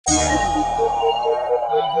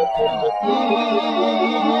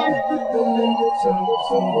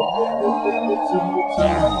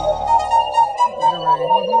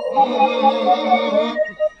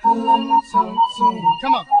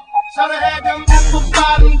Come on. Shawty had them apple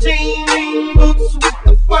bottom jean boots with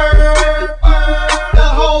the fur. The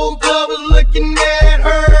whole club was looking at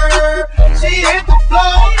her. She hit the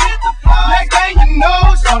floor. Next thing you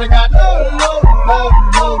know, shawty got low.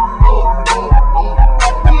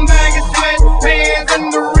 Them baggy sweatpants and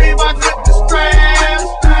the Reeboks with the straps.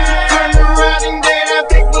 Turned around and gave that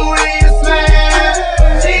big booty a smash.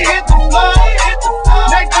 She hit the floor.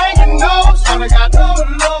 Next thing you know, shawty got low.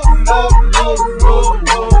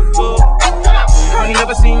 I ain't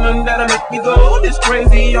never seen nothing that'll make me go this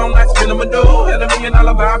crazy on that spin of my dough. Had $1 million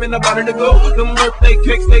vibe in the body to go. Them birthday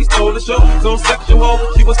cakes, they stole the show. So sexual,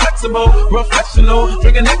 she was flexible, professional,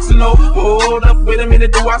 drinking Xano. Hold up, wait a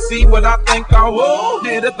minute, do I see what I think I will?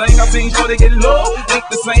 Did a thing I seen, sure they get low. Ain't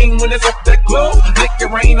the same when it's up that close. Make it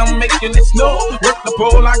rain, I'm making it snow. Work the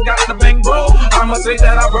pole, I got the bang bro. I'ma say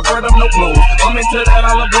that I prefer them no clothes. I'm into that,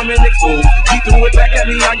 I love women exposed. She threw it back at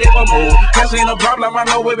me, I gave her more. Cash ain't a problem, I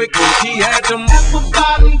know where it goes. She had them apple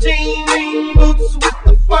bottom jean boots with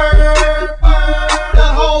the fur. The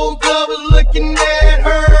whole club was looking at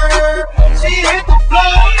her. She hit the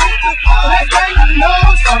floor. Next thing you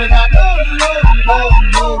know, shawty got low.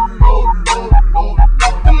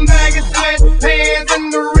 Them baggy sweatpants and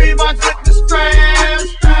the Reeboks with the straps.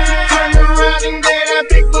 Turned around and gave that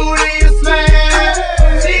big booty a smash.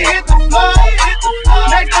 She hit the floor.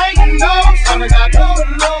 Next thing you know, shawty got low.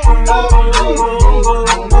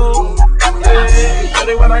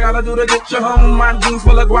 What I gotta do to get you home? My jeans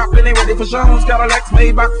full of guap and they ready for shows. Got a Lex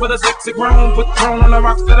made back for the sexy grown. Put throne on the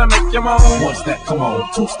rocks that'll make you moan. 1 step, come on.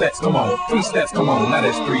 2 steps, come on. 3 steps, come on. Now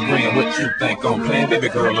that's 3 grand. What you think I'm playing? Baby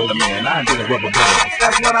girl, I'm the man. I ain't doing rubber bands.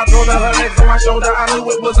 That's what I told her. Her legs on my shoulder. I knew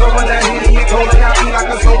it was over. That hitting me cold. Got me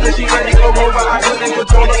like a soldier. She ready for over. I couldn't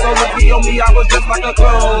control her. So lucky on me, I was just like a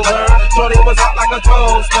clover. Shorty was hot like a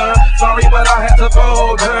toaster. Sorry, but I had to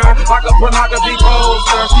fold her like a pornography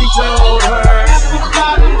poster. She